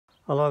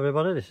Hello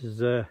everybody, this is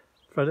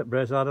Fred at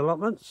Braeside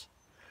Allotments.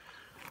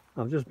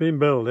 I've just been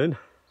building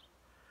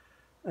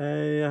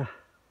a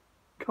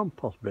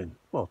compost bin,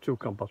 well, two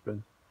compost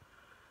bins.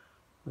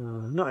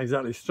 Not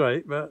exactly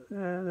straight, but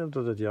they'll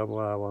do the job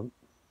what I want.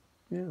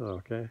 Yeah, they're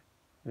okay.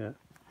 Yeah.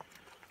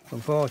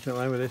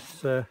 Unfortunately with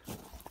this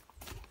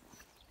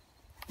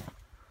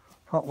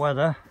hot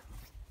weather,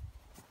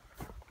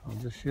 I'll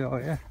just show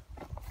you.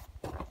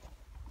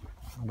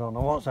 I don't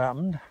know what's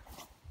happened,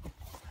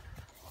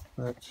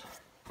 but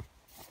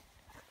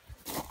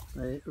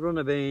the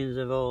runner beans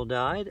have all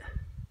died.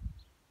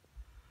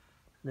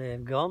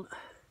 They've gone.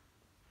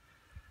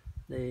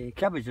 The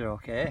cabbage are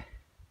okay.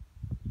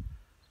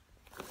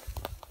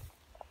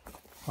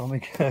 All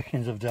my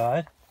gherkins have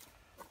died.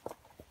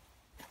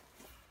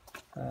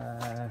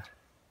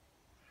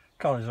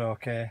 Collies are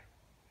okay,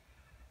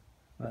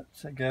 but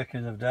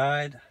gherkins have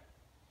died,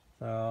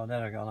 so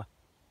they're gone.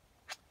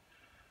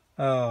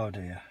 Oh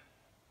dear.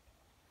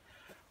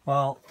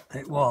 Well,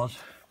 it was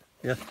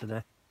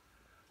yesterday.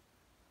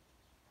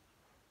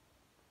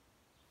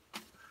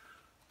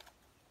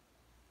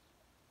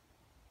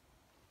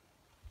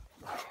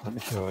 Let me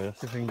show you,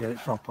 see if we can get it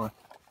properly.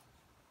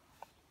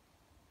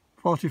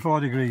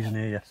 44 degrees in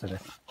here yesterday.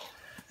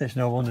 It's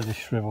no wonder they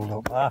shriveled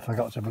up. I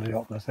forgot to put it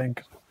up, I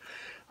think.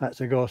 I had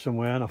to go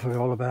somewhere and I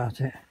forgot all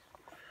about it.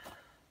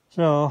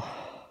 So,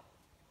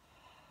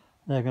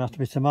 they're going to have to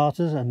be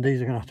tomatoes, and these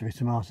are going to have to be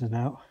tomatoes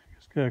now,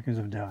 because gherkins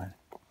have died.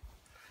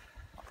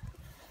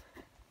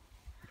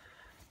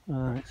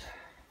 Right.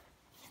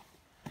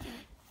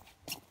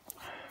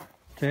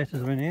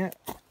 Potatoes are in here.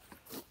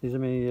 These are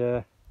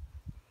my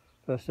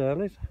first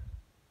earlies.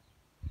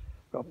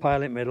 Got a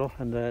pile in the middle,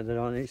 and they're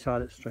on each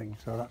side of the string,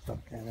 so that's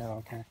okay, they're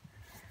okay.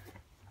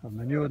 I've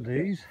manured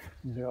these.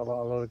 These have got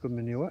a lot of good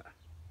manure,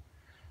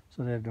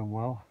 so they've done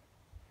well.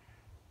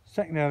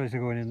 Second earlies are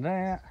going in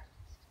there.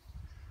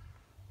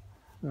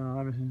 So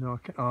everything's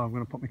okay. Oh, I'm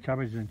going to put my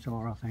cabbage in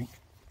tomorrow, I think.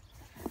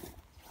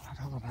 I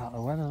don't know about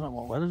the weather, I don't know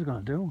what weather's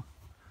going to do.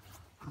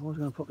 I was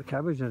going to put the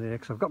cabbage in here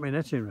because I've got my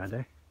netting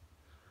ready,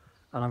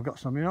 and I've got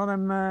some, you know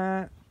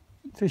them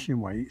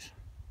fishing weights.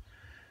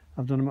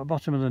 I've done them at the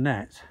bottom of the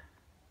net,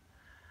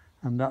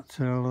 and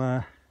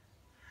that'll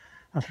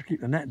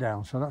keep the net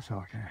down, so that's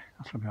okay.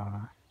 That'll be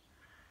alright.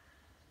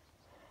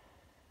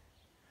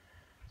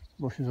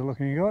 Bushes are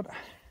looking good.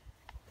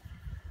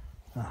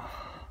 Oh,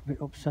 a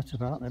bit upset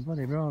about them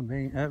bloody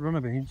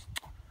runner beans.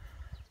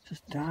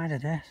 Just died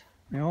of death.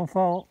 My own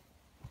fault.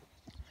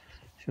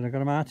 Should have got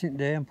them out in the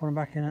day and put them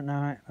back in at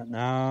night, but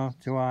no,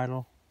 too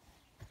idle.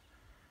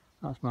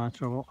 That's my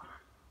trouble.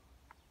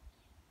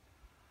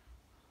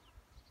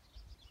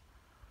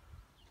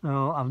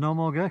 So I've no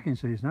more gherkin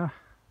seeds now,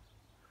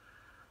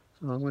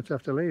 so I'm going to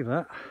have to leave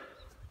that.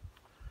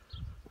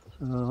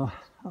 So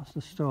that's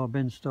the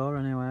bin store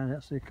anyway.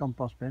 That's the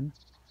compost bin.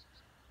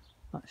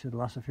 That should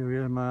last a few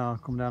years. I'll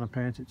come down and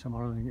paint it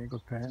tomorrow and get a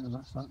good paint, and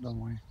that's that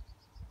done with.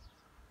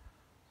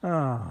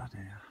 Oh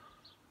dear.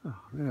 Oh,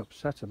 I'm really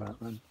upset about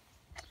them.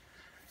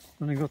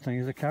 The only good thing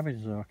is the cabbage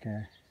is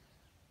okay.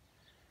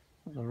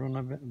 But the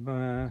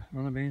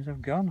runner beans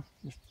have gone.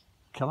 Just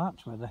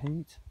collapsed with the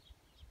heat.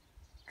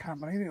 Can't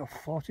believe it was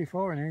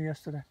 44 in here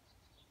yesterday.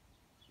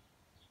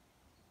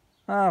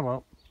 Ah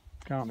well,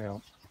 can't be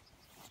helped.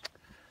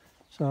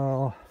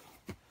 So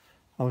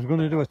I was going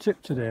to do a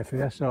tip today for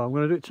you, so I'm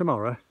going to do it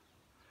tomorrow.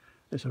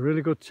 It's a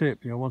really good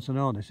tip. You'll want to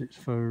know this. It's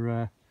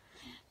for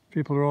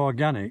people who are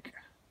organic,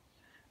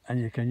 and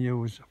you can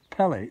use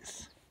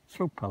pellets,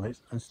 food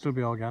pellets, and still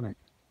be organic.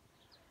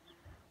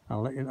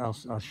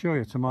 I'll show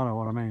you tomorrow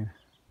what I mean.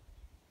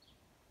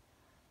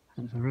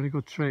 And it's a really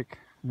good trick,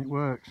 and it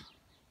works.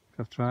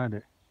 I've tried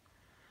it.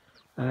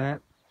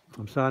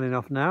 I'm signing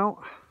off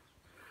now.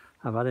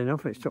 I've had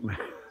enough. It's took me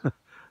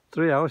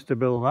 3 hours to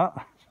build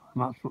that.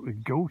 I'm absolutely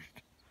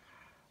ghost,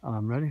 and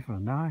I'm ready for a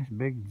nice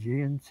big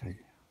G&T.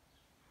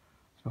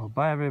 So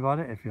bye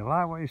everybody. If you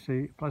like what you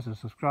see, press the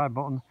subscribe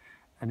button,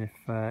 and if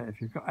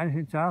you've got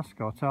anything to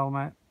ask or tell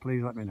me,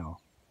 please let me know.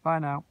 Bye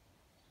now.